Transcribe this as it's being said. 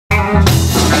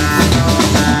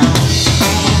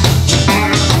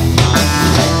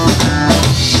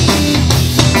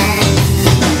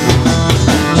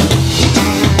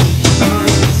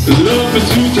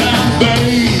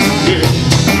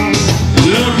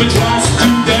me twice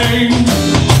today.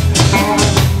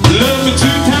 Love me 2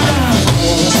 times.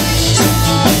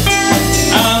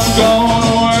 I'm going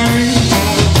away.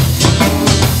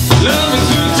 Love me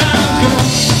 2 times, girl.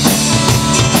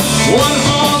 One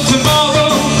for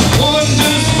tomorrow, one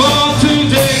just for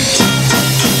today.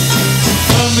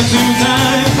 Love me 2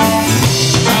 times.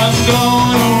 I'm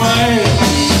going away.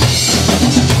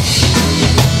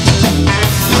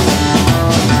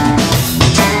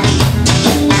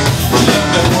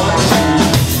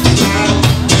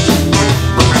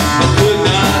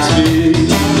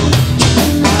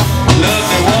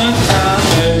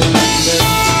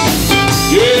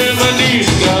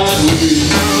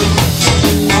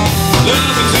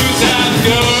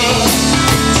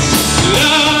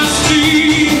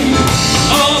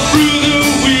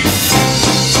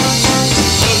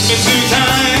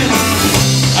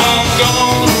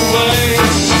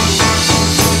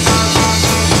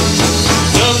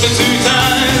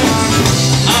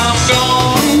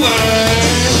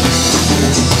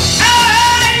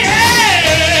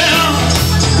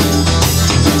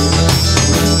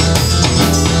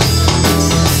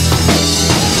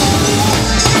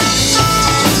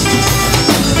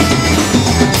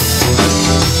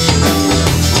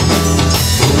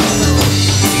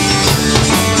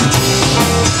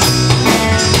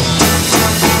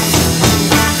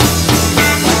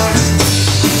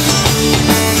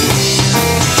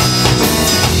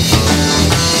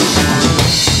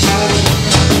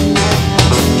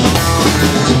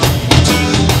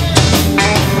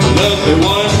 Love me